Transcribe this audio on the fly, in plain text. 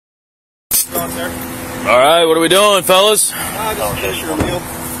going, sir? All right, what are we doing, fellas? Just finish your meal.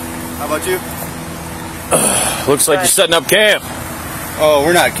 How about you? Looks like you're setting up camp. Oh,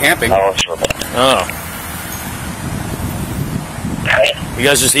 we're not camping. Oh. You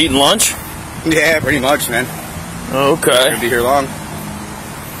guys just eating lunch? Yeah, pretty much, man. Okay. Not gonna be here long.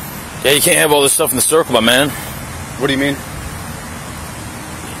 Yeah, you can't have all this stuff in the circle, my man. What do you mean?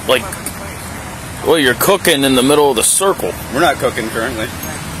 Like, well, you're cooking in the middle of the circle. We're not cooking currently.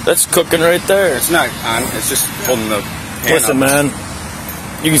 That's cooking right there. It's not on. It's just holding the pan Listen, up. man,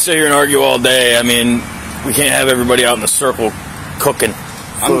 you can sit here and argue all day. I mean, we can't have everybody out in the circle cooking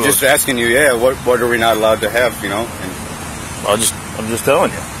food. I'm just asking you, yeah, what are we not allowed to have, you know? And I'm just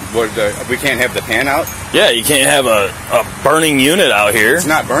telling you. we can't have the pan out? Yeah, you can't have a burning unit out here. It's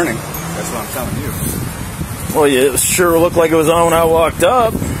not burning. That's what I'm telling you. Well, it sure looked like it was on when I walked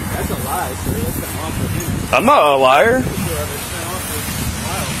up. That's a lie, sir. That's been off for you. I'm not a liar.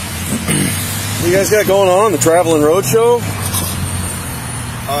 What you guys got going on? The Traveling Roadshow?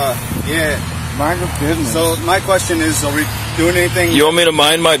 Yeah. Mind your business. So my question is, are we doing anything? You want me to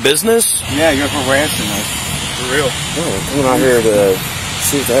mind my business? Yeah, you're harassing us. For real? No, we're coming out here to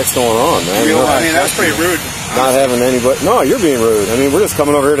see what the heck's going on, man. I mean, that was pretty rude. Not having anybody. No, you're being rude. I mean, we're just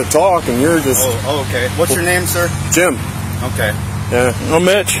coming over here to talk, and you're just. Oh, okay. What's your name, sir? Jim. Okay. Yeah. Oh,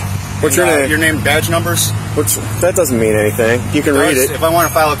 Mitch. What's your name? Your name, badge numbers? That doesn't mean anything. You can read it. If I want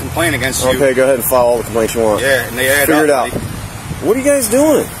to file a complaint against you. Okay, go ahead and file all the complaints you want. Yeah, and they add Figure it out. What are you guys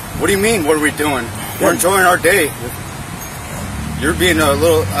doing? What do you mean, what are we doing? We're enjoying our day. You're being a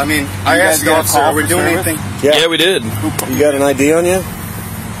little, I mean, I asked the officer, are we doing anything? Yeah, we did. You got an ID on you?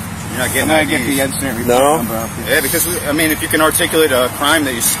 You're not getting IDs. Get the incident report number. Yeah, because, I mean, if you can articulate a crime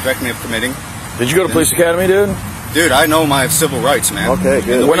that you suspect me of committing. Did you go to police academy, dude? Dude, I know my civil rights, man. Okay,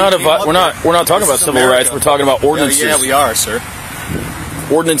 good. We're not talking about civil rights. We're talking about ordinances. Yeah, we are, sir.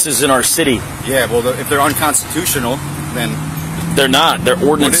 Ordinances in our city. Yeah, well, if they're unconstitutional, then they're not. They're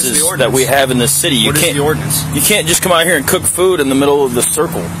ordinances that we have in the city. What is the ordinance? You can't just come out here and cook food in the middle of the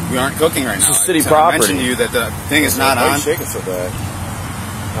circle. We aren't cooking right now. It's a city property. I mentioned to you that the thing is not Why are on. you shaking so bad?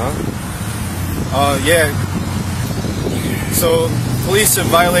 Huh? Yeah. So, police have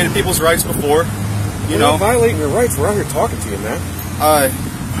violated people's rights before. You're not violating your rights. We're out here talking to you, man.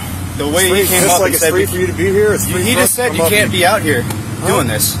 The way he came up and it's said free for you to be here. It's free he just said you can't be out here doing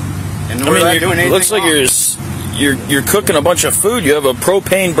this. And we're not doing anything. It looks like you're cooking a bunch of food. You have a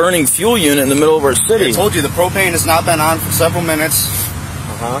propane burning fuel unit in the middle of our city. I told you the propane has not been on for several minutes.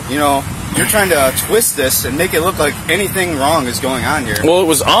 You know, you're trying to twist this and make it look like anything wrong is going on here. Well, it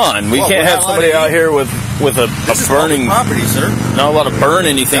was on. We can't have somebody out here with a burning property, sir. Not allowed to burn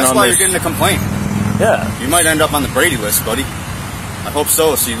anything on this. That's why you're getting a complaint. Yeah. You might end up on the Brady list, buddy. I hope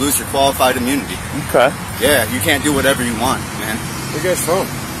so you lose your qualified immunity. Okay. Yeah, you can't do whatever you want, man. Where you guys from?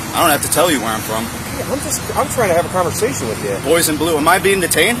 I don't have to tell you where I'm from. I'm trying to have a conversation with you. Boys in blue. Am I being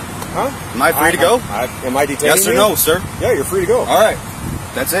detained? Huh? Am I free to go? Am I detaining Yes or no, sir? Yeah, you're free to go. All right.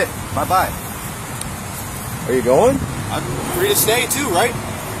 That's it. Bye-bye. Are you going? I'm free to stay, too, right?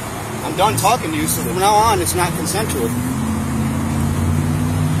 I'm done talking to you, so from now on, it's not consensual.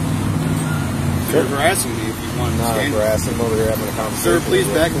 You're harassing me if you want to stay. I'm not harassing. I'm over here having a conversation. Sir, please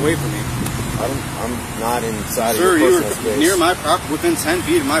back away from me. I'm not inside of your personal space. Near my property, within 10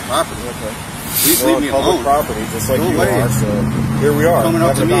 feet of my property. Okay. Please leave me alone. Public property, just like you are. So here we are. Coming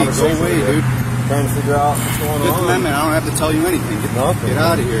up to me. Go away, dude. Trying to figure out what's going on. Fifth Amendment. I don't have to tell you anything. Get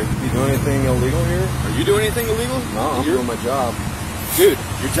out of here. You doing anything illegal here? Are you doing anything illegal? No, I'm doing my job. Dude,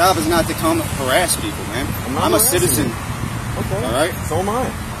 your job is not to come harass people, man. I'm a citizen. Okay. All right. So am I.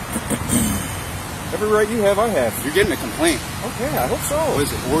 Every right you have, I have. You're getting a complaint. Okay, I hope so. What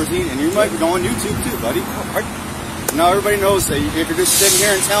is it, Worthy? And you might be going on YouTube too, buddy. Now everybody knows that if you're just sitting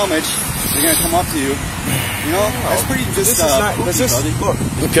here in Tallmadge, they're going to come up to you. You know, that's pretty just look.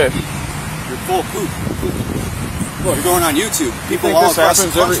 Okay. You're full of poop. Look, you're going on YouTube. People all across the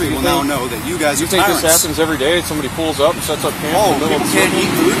country will now know that you guys are tyrants. You think this happens every day? Somebody pulls up and sets up camp. Oh, people can't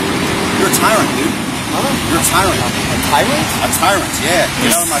eat food? You're a tyrant, dude. You're a tyrant. A tyrant? A tyrant, yeah.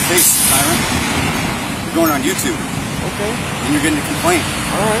 Get out of my face, tyrant. You're going on YouTube. Okay. And you're getting a complaint.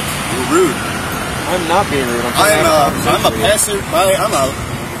 All right. You're rude. I'm not being rude. I'm a passer. I'm a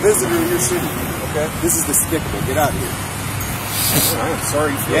visitor in your city. Okay. This is despicable. Get out of here. I'm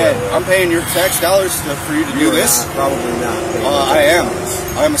sorry for that. I'm paying your tax dollars for you to do this. Probably not. I am.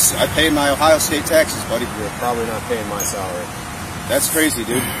 I pay my Ohio State taxes, buddy. You're probably not paying my salary. That's crazy,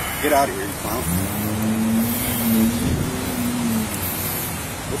 dude. Get out of here, you clown.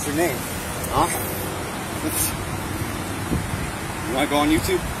 What's your name? Huh? You want to go on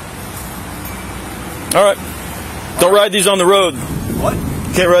YouTube? All right. Don't ride these on the road. What?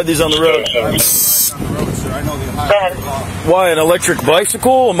 Can't ride these on the road. On the road, sir. I know the Ohio law. Why, an electric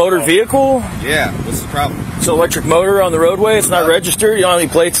bicycle? A motor vehicle? Yeah, what's the problem? It's an electric motor on the roadway. It's not registered. You don't have any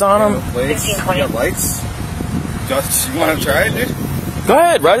plates on them. Plates? You got lights? You want to try it, dude? Go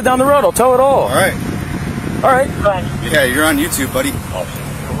ahead, ride it down the road. I'll tell it all. All right. All right. Yeah, you're on YouTube, buddy.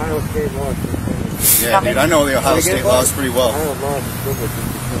 Ohio state law. Yeah, dude, I know the Ohio state laws pretty well. He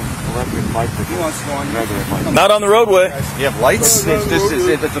wants to go on YouTube. Not on the roadway. You have lights?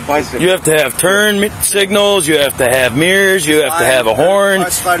 It's a bicycle. You have to have turn signals. You have to have mirrors. You have to have a horn.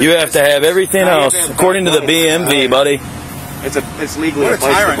 You have to have everything else, according to the BMV, buddy. It's legally What a a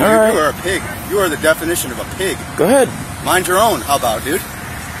bicycle. tyrant, dude. All right. You are a pig. You are the definition of a pig. Go ahead. Mind your own. How about, dude?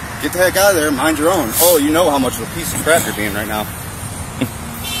 Get the heck out of there. Mind your own. Oh, you know how much of a piece of crap you're being right now.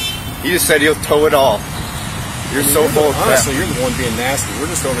 He just said he'll tow it all. You're so full of crap. Honestly, you're the one being nasty. We're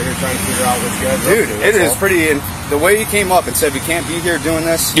just over here trying to figure out what you guys are Dude, up to. it is pretty. And the way he came up and said we can't be here doing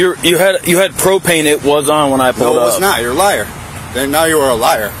this. You had propane. It was on when I pulled No, it up. was not. You're a liar. Then now you are a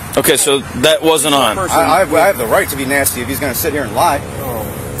liar. Okay, so that wasn't on. I have the right to be nasty if he's going to sit here and lie.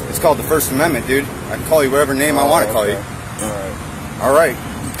 It's called the First Amendment, dude. I can call you whatever name I want to call you. All right.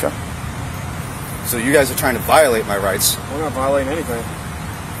 Okay. So you guys are trying to violate my rights. We're not violating anything.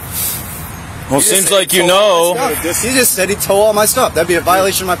 Well, He just seems said like he you towed all my know. stuff. He just said he'd tow all my stuff. That'd be a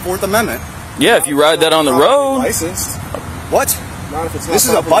violation of my Fourth Amendment. Yeah, if you ride that on the road. Licensed. What? Not if it's not This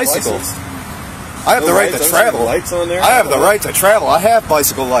is a properly bicycle. licensed. I have the right to Lights, travel. lights on there. I have the right to travel. I have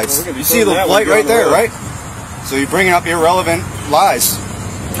bicycle lights. Well, we're gonna be You see the doing that light when we right go on the there, road. right? So you're bringing up irrelevant lies.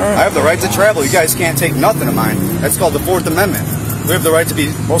 I have the right to travel. You guys can't take nothing of mine. That's called the Fourth Amendment. We have the right to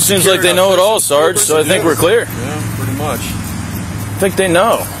be. Well, seems like they know it all, Sarge. So I think we're clear. Yeah, pretty much. I think they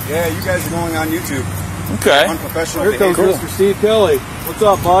know. Yeah, you guys are going on YouTube. Okay. Unprofessional Here comes behavior. Mr. Steve Kelly. What's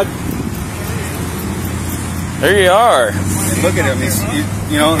up, bud? There you are. Look at him. He's,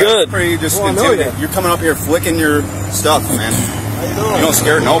 you know, Good. that's pretty just Well, I know intimidating. You're coming up here flicking your stuff, man. How you doing? You don't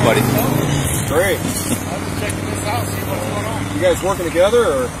scare nobody. Great. You guys working together,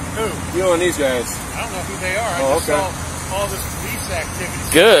 or Who? you and these guys? I don't know who they are. Oh, I just okay. saw all this police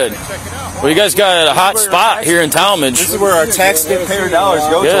activity. Good. Check it out. Well, you guys got a hot spot here in Tallmadge. This is where our taxpayer dollars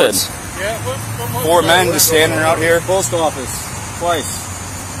go Good. towards. Yeah, what Four men just standing out here. Post office. Twice.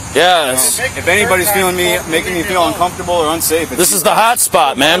 Yes. If anybody's feeling me, making me feel uncomfortable or unsafe, This is the hot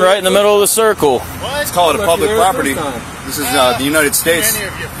spot, man, right in the middle of the circle. What? let's call it a public property. This is the United States. Many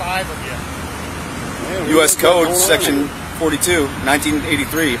of you, 5 of you. U.S. Code, Section 42,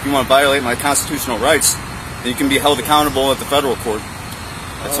 1983. If you want to violate my constitutional rights, then you can be held accountable at the federal court.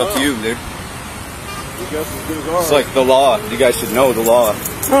 That's up to you, dude. It's like the law. You guys should know the law.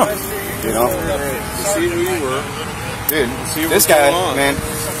 You know? See who you were. Dude, See this what's guy, going on. man,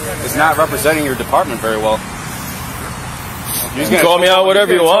 is not representing your department very well. You can call me out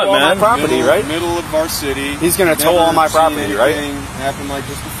whatever you want, man. Property, right? Middle of our city. He's gonna tow all my property, right? Happened like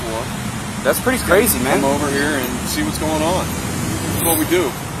this before. That's pretty crazy, man. Come over here and see what's going on. That's what we do.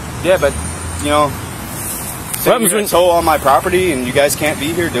 Yeah, but you know, What happens when tow all my property and you guys can't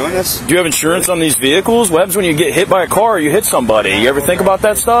be here doing this? do you have insurance on these vehicles? What happens when you get hit by a car or you hit somebody? You ever think about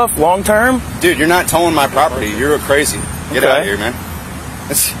that stuff long term? Dude, you're not towing my property. You're crazy. Get Okay. out of here, man.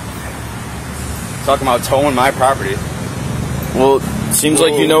 That's talking about towing my property. Well, it seems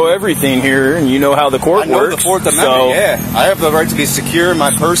like you know everything here and you know how the court I know works. the Fourth Amendment. So Yeah, I have the right to be secure in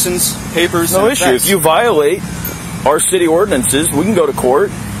my persons, papers. no and issue. effects. If you violate our city ordinances, we can go to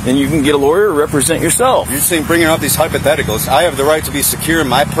court and you can get a lawyer or represent yourself. You're saying bringing up these hypotheticals. I have the right to be secure in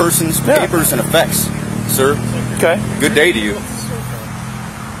my persons, Yeah. papers, and effects, sir. Okay. Good day to you.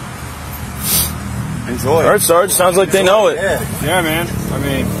 Enjoy. All right, Sarge. Sounds like they know it. Yeah. Yeah, man. I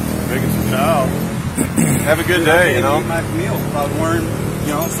mean, making some chow. Have a good day, you know. Eat my meal without worrying,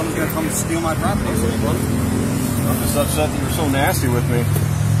 you know, someone's gonna come steal my property. I'm just upset that you're so nasty with me.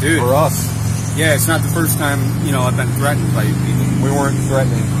 Dude. For us. Yeah, it's not the first time, you know, I've been threatened by you people. We weren't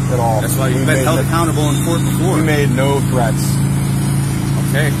threatening at all. That's why We you've been made held no- accountable in court before. We made no threats.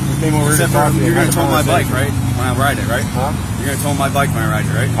 Okay. We came over here to Except talk for to you. you're gonna have a tow my bike, conversation. right? When I ride it, right? Huh? You're gonna tow my bike when I ride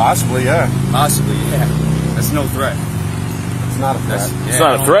it, right? Possibly, yeah. Possibly, yeah. That's no threat. It's not a threat. That's, It's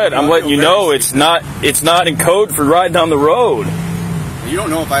not a threat. I'm letting you know it's not in code for riding on the road. You don't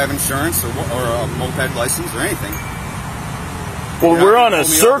know if I have insurance or a moped license or anything. Well, You're we're not on gonna a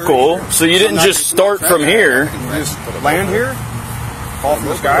pull me over circle, here. so you I'm didn't not just start taking from my here. traffic. Just land here? Fall from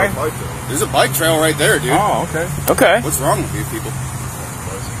the sky? There's a bike trail right there, dude. Oh, okay. Okay. What's wrong with you people?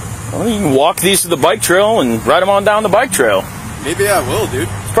 Well, you can walk these to the bike trail and ride them on down the bike trail. Maybe I will, dude.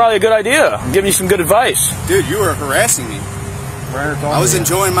 It's probably a good idea. I'm giving you some good advice. Dude, you were harassing me. I was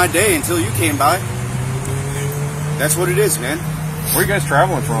enjoying my day until you came by. That's what it is, man. Where are you guys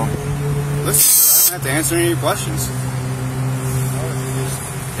traveling from? Listen, I don't have to answer any of your questions.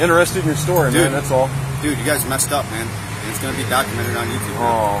 Interested in your story, Dude. man. That's all. Dude, you guys messed up, man. And it's going to be documented on YouTube.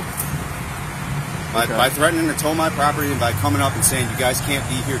 Oh. By threatening to tow my property and by coming up and saying you guys can't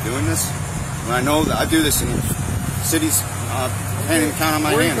be here doing this, when I know that I do this in cities, can't even count on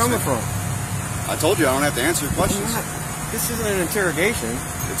my Where are you hands. coming from? I told you I don't have to answer your questions. This isn't an interrogation.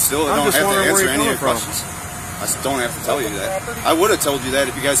 It's still, I I'm don't just have to wondering where answer you're any of your coming from. questions. I just don't have to tell you that. I would have told you that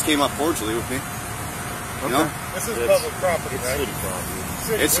if you guys came up cordially with me. You know? This is public property, right? City property.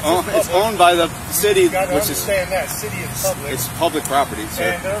 It's owned by the city, You gotta which is understand that city is public. it's public property,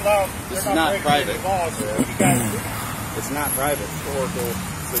 sir. And they're allowed. This They're is not breaking private. any laws there. You guys, It's not private, Historical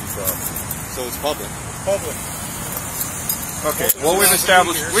city property. so it's public. public. Okay. Well, we've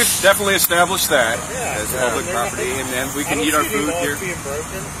definitely established that Yeah. as public property, and then we can I don't eat our see any food laws here. being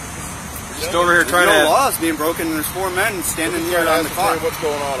broken. Just over here There's trying no to. laws being broken, and there's 4 men standing here on the clock. What's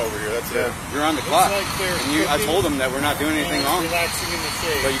going on over here? That's it. You're on the clock, like they're and I told them that we're not doing anything wrong, Relaxing in the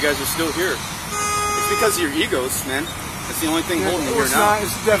shade. but you guys are still here. It's because of your egos, man. That's the only thing holding you here It's now. not.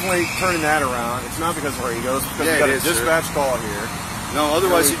 It's definitely turning that around. It's not because of our egos. Because Yeah, we got it a is, sir. dispatch call here. No,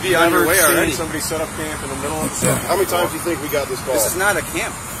 otherwise you'd be on your way Never seen already. somebody set up camp in the middle of the How many times do you think we got this call? This is not a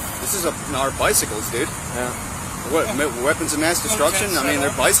camp. This is our bicycles, dude. Yeah. What, weapons of mass destruction? I mean,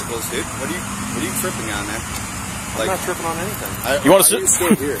 they're bicycles, dude. What are you tripping on, man? I'm not tripping on anything. You want to why do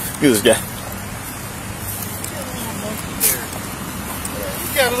sit? stay here? Look at this guy.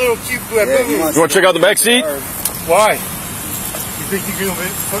 You got a little cute Yeah, baboon. You want to check out the back seat? Why? You think you're going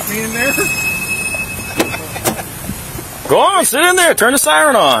to put me in there? Go on, sit in there. Turn the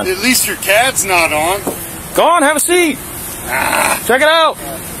siren on. At least your cat's not on. Go on, have a seat. Check it out.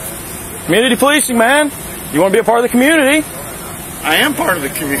 Community policing, man. You want to be a part of the community? I am part of the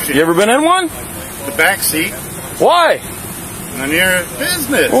community. You ever been in one? The back seat. Why? None of your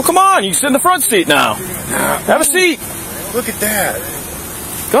business. Well, come on. You can sit in the front seat now. Have a seat. Look at that.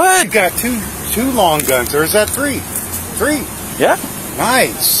 Go You ahead. got two long guns, or is that 3? 3. Yeah.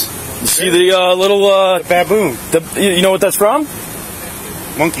 Nice. You see the little, Baboon. you know what that's from?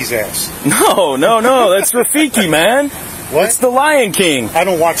 Monkey's ass. No. That's Rafiki, man. What? It's the Lion King. I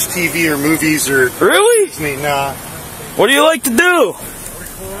don't watch TV or movies or Really? Disney. Nah. What do you like to do?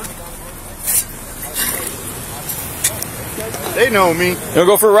 They know me. You want to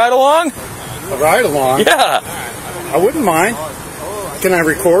go for a ride along? A ride along. Yeah. I wouldn't mind. Can I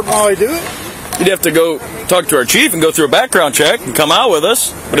record while I do it? You'd have to go talk to our chief and go through a background check and come out with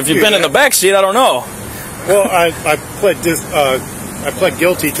us. But if you've been in the back seat, I don't know. Well, I pled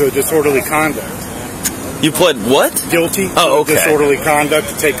guilty to a disorderly conduct. You pled what? Guilty Oh, to okay. disorderly conduct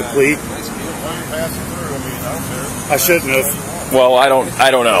to take a plea. I shouldn't have. Well, I don't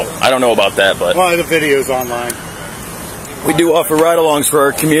know. I don't know about that, but Well, the video's online. we do offer ride-alongs for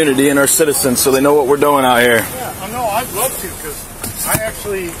our community and our citizens so they know what we're doing out here. Yeah, I know. I'd love to because I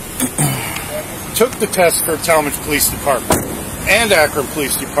actually took the test for Tallmadge Police Department and Akron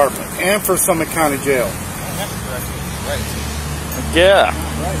Police Department and for Summit County Jail. Yeah.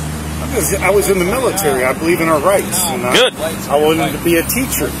 I was in the military. I believe in our rights. And Good. I wanted to be a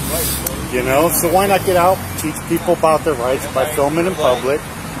teacher. You know, so why not get out, teach people about their rights by filming in public?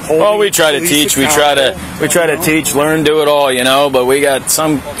 Well, we try to teach. We try to teach, learn, do it all, you know. But we got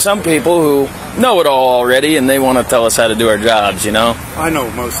some people who know it all already, and they want to tell us how to do our jobs, you know. I know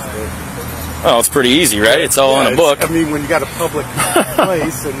most of it. Well, it's pretty easy, right? It's all in a book. I mean, when you got a public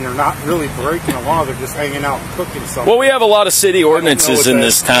place and you're not really breaking the law, they're just hanging out and cooking something. Well, we have a lot of city ordinances in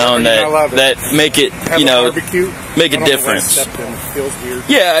this town that make it, you know, make it different. Feels weird.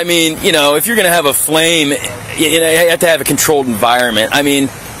 Yeah, I mean, you know, if you're going to have a flame, you have to have a controlled environment. I mean,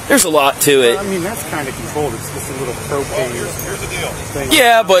 there's a lot to it. I mean, that's kind of controlled. It's just a little propane thing.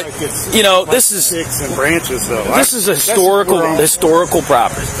 Yeah, but Like it's you know, like this is sticks and branches, though. this is a historical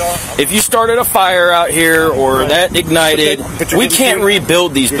property. If you started a fire out here or that ignited, But you're we getting can't to-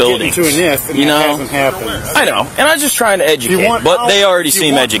 rebuild these You're buildings. getting to an if, and You that know, hasn't happened. I know, and I'm just trying to educate. But they already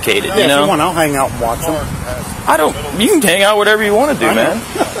seem educated. Yeah, You if know, you want, I'll hang out and watch them. I don't. You can hang out whatever you want to do, I know. man.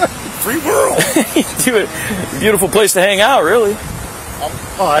 Free world. Do it. Beautiful place to hang out, really.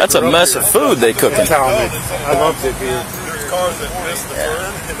 Oh, I That's a grew up mess here. of food they cook in. Tallmadge. I loved it here.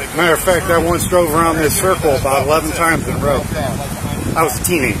 Matter of fact, I once drove around this circle about 11 times in a row. I was a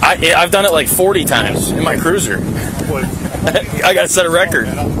teenager. I've done it like 40 times in my cruiser. I got to set a record.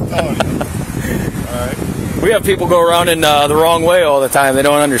 We have people go around in the wrong way all the time. They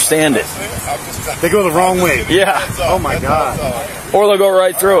don't understand it. They go the wrong way. Yeah. Oh my God. Or they'll go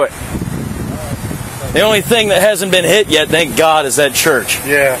right through it. The only thing that hasn't been hit yet, thank God, is that church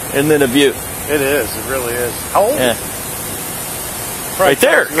Yeah, in the Dubuque. it is. It really is. How old Yeah. is it? Right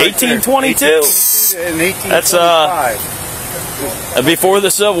there, 1822. And 1825. That's before the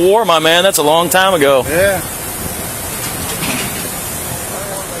Civil War, my man. That's a long time ago. Yeah.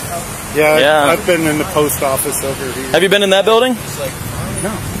 Yeah, I've been in the post office over here. Have you been in that building?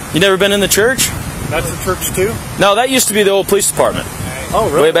 No. You never been in the church? That's a church too? No, that used to be the old police department. Oh,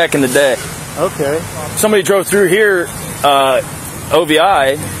 really? Way back in the day. Okay. Somebody drove through here,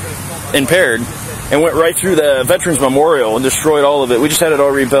 OVI, impaired, and went right through the Veterans Memorial and destroyed all of it. We just had it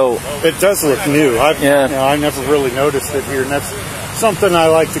all rebuilt. It does look new. I never really noticed it here, and that's something I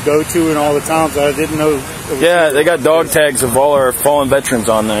like to go to in all the towns that I didn't know. Yeah, they got dog tags of all our fallen veterans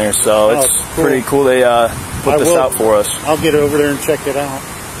on there, so it's pretty cool they put this out for us. I'll get over there and check it out.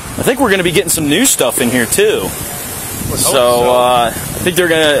 I think we're going to be getting some new stuff in here too. So I think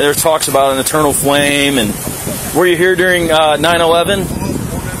there's talks about an eternal flame. And were you here during 9/11?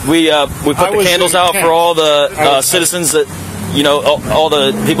 We put the candles out for all the citizens that, you know, all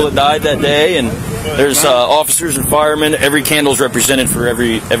the people that died that day, and there's officers and firemen. Every candle's represented for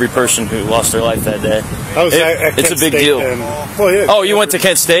every person who lost their life that day. It's a big deal. Oh, you went to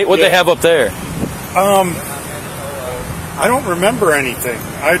Kent State? What did they have up there? I don't remember anything.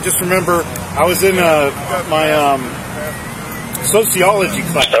 I just remember I was in my sociology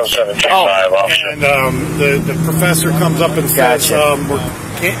class. And the professor comes up and says,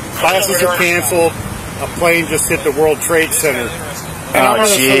 classes are canceled. A plane just hit the World Trade Center. And I'm in a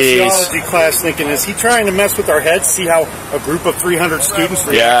sociology class thinking, is he trying to mess with our heads, see how a group of 300 students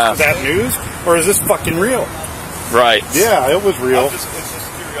react to that news? Or is this fucking real? Right. Yeah, it was real.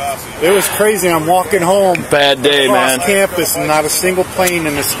 It was crazy. I'm walking home. Bad day, man. Across campus and not a single plane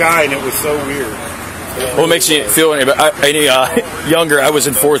in the sky, and it was so weird. What makes you feel any younger? I was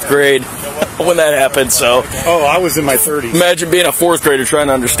in 4th grade when that happened, so. Oh, I was in my 30s. Imagine being a 4th grader trying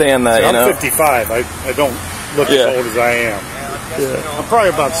to understand that, I'm 55. I don't look as old as I am. Yeah. I'm probably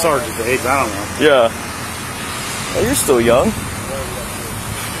about Sergeant's age. I don't know. Yeah. Well, you're still young.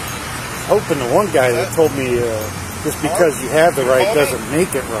 Hoping the one guy that told me just because you have the right doesn't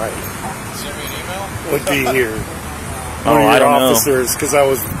make it right would be here. One of your officers, because I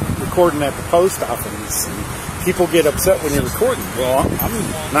was recording at the post office, and people get upset when you're recording. Well,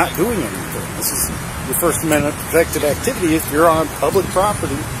 I'm not doing anything. This is your First Amendment protected activity if you're on public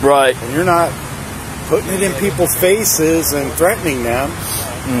property. Right. And you're not putting it in people's faces and threatening them.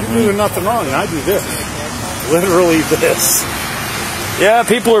 You're doing nothing wrong, and I do this. Literally this. Yeah,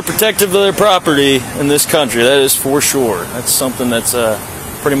 people are protective of their property in this country. That is for sure. That's something that's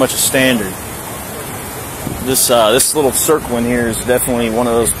pretty much a standard. This little circle in here is definitely one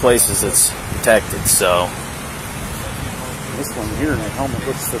of those places that's protected. So this one here in that helmet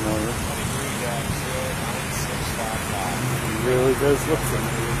looks familiar. It really does look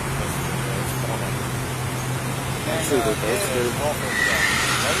familiar. Actually, they're both good.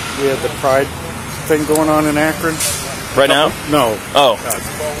 We had the Pride thing going on in Akron. Right now? No. Oh.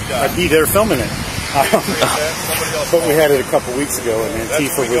 I'd be there filming it. But we had it a couple weeks ago, and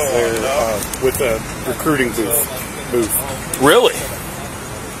Antifa was there with a recruiting booth. Really?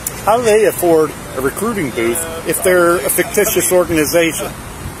 How do they afford a recruiting booth if they're a fictitious organization?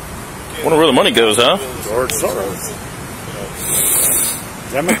 Wonder where the money goes, huh? George Soros.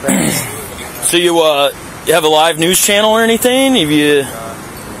 Democrats. So you have a live news channel or anything? Have you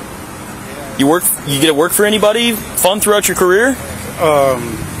get to work for anybody fun throughout your career?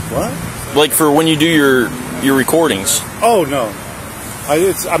 What? Like for when you do your recordings? Oh no.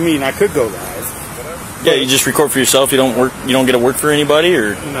 I could go live. Yeah, you just record for yourself. You don't get to work for anybody,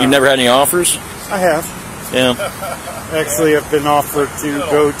 or you've never had any offers? I have. Yeah. Actually, I've been offered to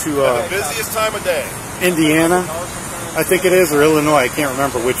go to busiest time of day. Indiana, I think it is, or Illinois. I can't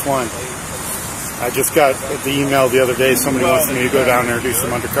remember which one. I just got the email the other day. Somebody wants me to go down there and do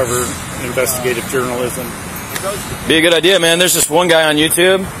some undercover investigative journalism. Be a good idea, man. There's this one guy on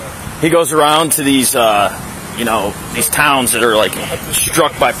YouTube. He goes around to these, these towns that are like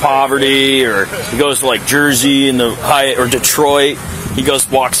struck by poverty, or he goes to like Jersey and or Detroit. He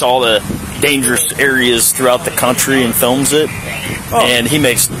walks all the dangerous areas throughout the country and films it. And he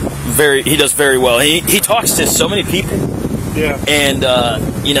does very well. He talks to so many people. Yeah. And,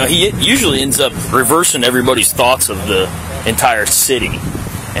 he usually ends up reversing everybody's thoughts of the entire city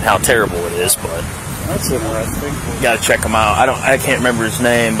and how terrible it is, but that's interesting. You gotta check him out. I can't remember his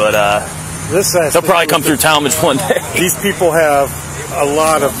name, but they'll probably come through Tallmadge one day. These people have a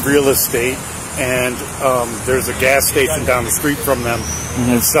lot of real estate, and there's a gas station down the street from them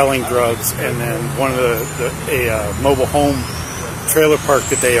that's selling drugs, and then one of a mobile home trailer park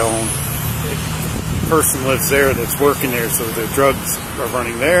that they own. person lives there that's working there, so the drugs are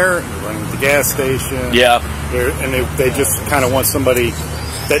running there, and they're running at the gas station. Yeah. And they just kind of want somebody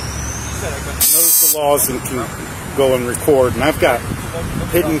that knows the laws and can go and record. And I've got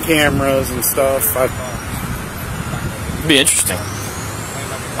hidden cameras and stuff. It'd be interesting.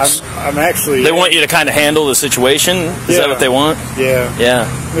 I'm actually. They want you to kind of handle the situation. Is that what they want? Yeah. Yeah.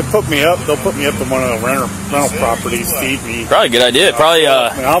 They'll put me up to one of the rental properties, feed me. Probably a good idea. Probably.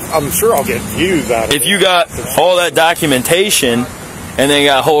 I'm sure I'll get views out of it. If you got all that documentation, and they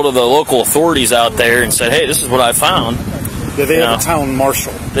got hold of the local authorities out there and said, "Hey, this is what I found." Yeah, they have a town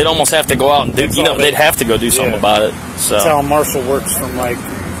marshal. They'd almost have to go out and do. They'd have to go do something about it. So. The town marshal works from like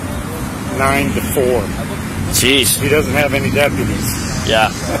 9 to 4. Jeez. He doesn't have any deputies.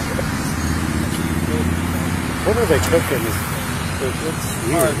 Yeah. What are they cooking? It's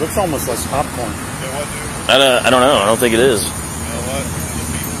weird. It looks almost like popcorn. I don't know. I don't think it is.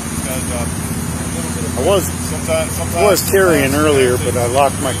 I was carrying earlier, but I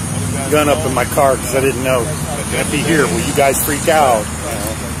locked my gun up in my car because I didn't know. I'd be here. Will you guys freak out?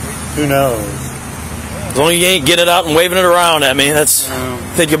 Who knows? As long as you ain't getting it out and waving it around at me, I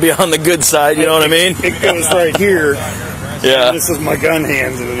think you'll be on the good side. You know what I mean? It goes right here. Yeah. This is my gun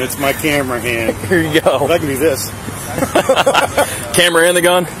hand, and it's my camera hand. Here you go. But I can do this. Camera in the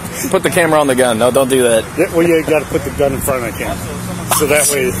gun? Put the camera on the gun. No, don't do that. Yeah, well, you got to put the gun in front of the camera. So that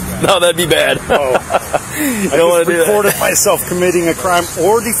way... No, that'd be bad. I don't want to recorded myself committing a crime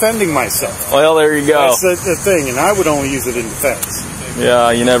or defending myself. Well, there you go. That's the thing, and I would only use it in defense. Yeah,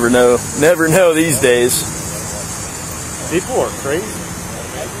 you never know. Never know these days. People are crazy.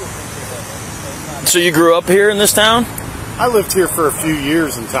 So you grew up here in this town? I lived here for a few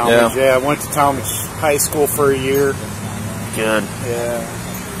years in Tallmadge. Yeah, I went to Tallmadge High School for a year. Good. Yeah.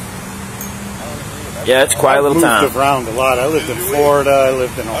 Yeah, it's a quiet little town. I moved around a lot. I lived in Florida. I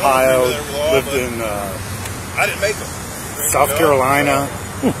lived in Ohio. Lived in South Carolina.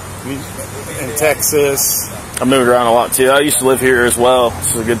 In Texas. I moved around a lot too. I used to live here as well.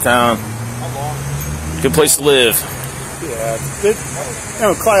 This is a good town. Good place to live. Yeah. The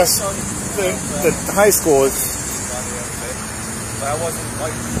high school is... I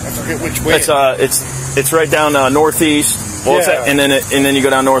forget which way. It's right down northeast. Well, and then you go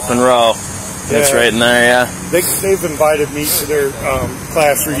down North Monroe. Yeah. It's right in there. Yeah. They've invited me to their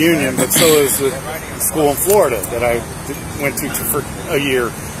class reunion, but so is the school in Florida that I went to for a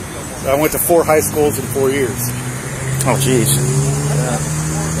year. I went to 4 high schools in 4 years. Oh, jeez.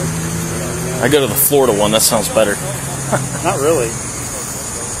 Yeah. I go to the Florida one. That sounds better. Not really.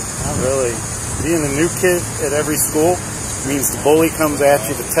 Not really. Being a new kid at every school means the bully comes at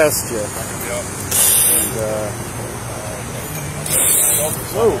you to test you.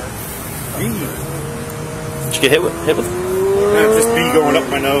 And, Did you get hit with? Yeah, just bee going up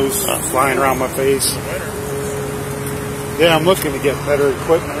my nose, flying around my face. Yeah, I'm looking to get better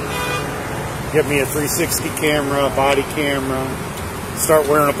equipment. Get me a 360 camera, a body camera. Start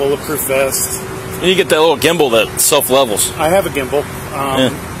wearing a bulletproof vest. And you get that little gimbal that self-levels. I have a gimbal.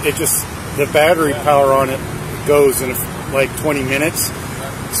 It just, the battery power on it goes in like 20 minutes.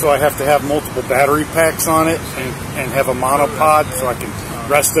 So I have to have multiple battery packs on it and have a monopod so I can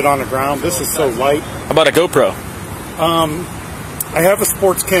rest it on the ground. This is so light. How about a GoPro? I have a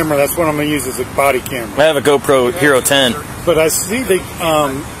sports camera. That's what I'm going to use as a body camera. I have a GoPro Hero 10. But I see they, I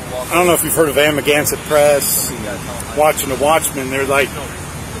don't know if you've heard of Amagansett Press, Watching the Watchmen. They're like,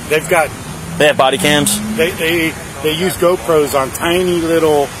 they have body cams? They use GoPros on tiny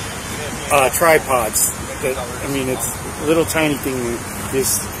little tripods. It's a little tiny thing.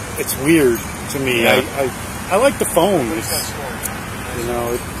 It's weird to me. Yeah. I like the phone.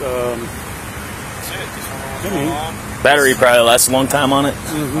 Battery probably lasts a long time on it.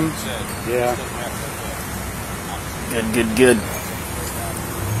 Mm-hmm. Yeah. Good.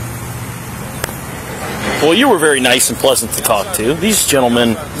 Well, you were very nice and pleasant to talk to. These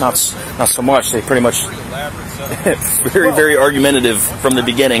gentlemen, not so much. They pretty much very argumentative from the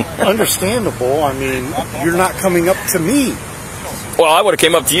beginning. Understandable. I mean, you're not coming up to me. Well, I would have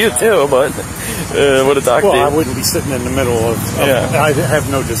came up to you too, but would have talked to you. Well, I wouldn't be sitting in the middle of I have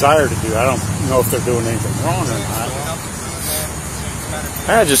no desire to do. I don't know if they're doing anything wrong or not.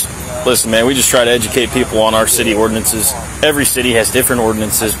 Listen, man, we just try to educate people on our city ordinances. Every city has different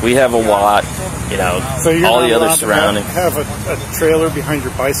ordinances. We have a lot, so you're all not the other surrounding. Have a trailer behind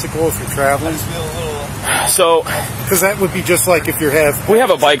your bicycle if you're traveling? So, because that would be just like if you have... We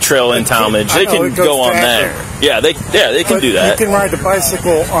have a bike trail in Tallmadge. They can go on there. Yeah, they can do that. You can ride the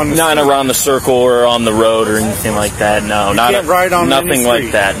bicycle on the Not around the circle or on the road or anything like that, no. You can't ride on nothing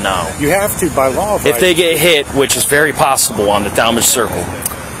like that, no. You have to by law. If they get hit, which is very possible on the Tallmadge Circle,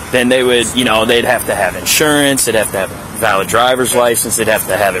 then they would, you know, they'd have to have insurance, they'd have to have a valid driver's license, they'd have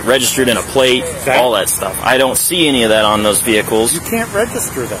to have it registered in a plate, all that stuff. I don't see any of that on those vehicles. You can't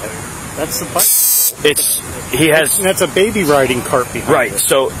register that. That's the bike. That's a baby riding cart behind right, it.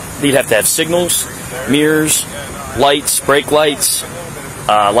 so you'd have to have signals, mirrors, lights, brake lights,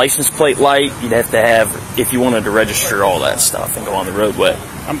 license plate light. You'd have to have, if you wanted to register all that stuff and go on the roadway.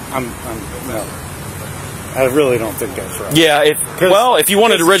 No. I really don't think that's right. Yeah, if you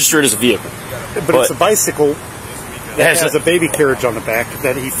wanted to register it as a vehicle. But it's a bicycle that has a baby carriage on the back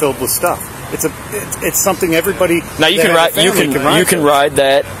that he filled with stuff. It's something everybody. Now you can ride. You can ride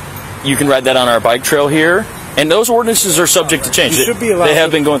that. You can ride that on our bike trail here, and those ordinances are subject to change. You should be allowed. They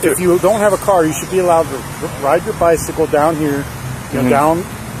have been going through. If you don't have a car, you should be allowed to ride your bicycle down here, you know, down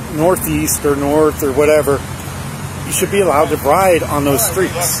northeast or north or whatever. You should be allowed to ride on those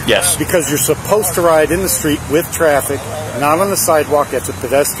streets. Yes. Because you're supposed to ride in the street with traffic, not on the sidewalk. That's a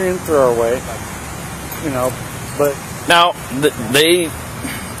pedestrian throwaway. You know, but now they,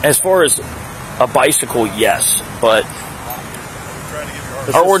 as far as a bicycle, yes, but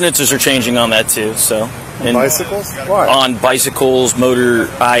our ordinances are changing on that too. So, bicycles? Why? On bicycles,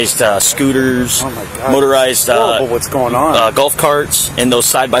 motorized scooters, motorized what's going on? golf carts, and those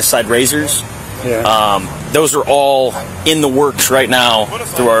side-by-side razors. Yeah. Those are all in the works right now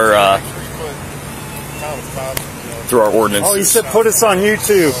through our ordinances. Oh, you said put us on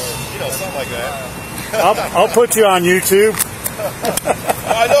YouTube. Something like that. I'll put you on YouTube.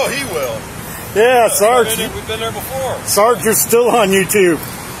 I know he will. Yeah, Sarge. We've been there before. Sarge, you're still on YouTube.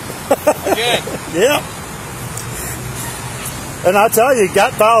 Again. Yeah. And I tell you,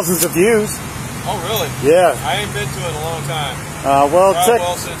 got thousands of views. Oh, really? Yeah. I ain't been to it in a long time. Well,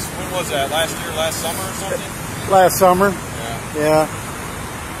 since when was that? Last year, last summer or something? Last summer. Yeah.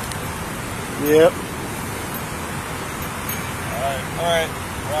 Yep. All right.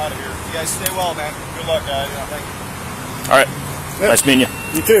 We're out of here. You guys stay well, man. Good luck, guys. Thank you. All right. Yep. Nice meeting you.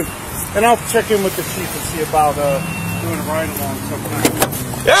 You too. And I'll check in with the chief and see about doing a ride along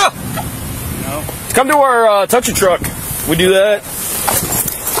sometime. Yeah. You know? Come to our touching truck. We do that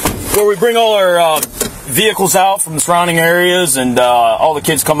where we bring all our vehicles out from the surrounding areas, and all the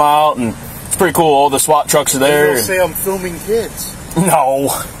kids come out, and it's pretty cool. All the SWAT trucks are there. They'll say I'm filming kids. No,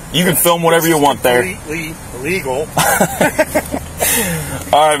 you can film whatever you want there. Completely illegal.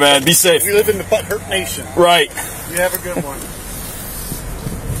 All right, man. Be safe. We live in the butthurt nation. Right. You have a good one.